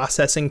you're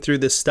processing through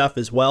this stuff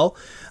as well.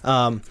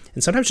 And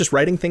sometimes just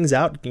writing things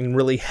out can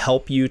really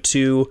help you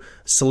to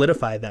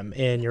solidify them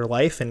in your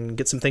life and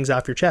get some things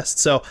off your chest.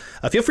 So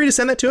feel free to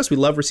send that to us. We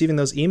love receiving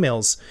those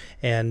emails.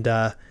 And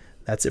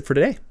that's it for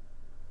today.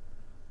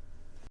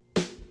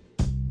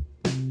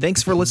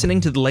 Thanks for listening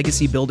to the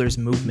Legacy Builders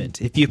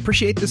Movement. If you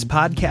appreciate this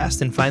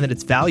podcast and find that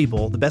it's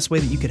valuable, the best way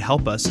that you could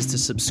help us is to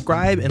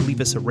subscribe and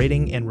leave us a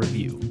rating and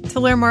review. To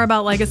learn more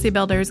about Legacy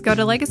Builders, go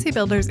to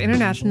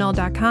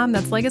legacybuildersinternational.com.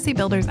 That's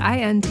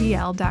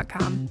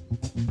legacybuildersintl.com.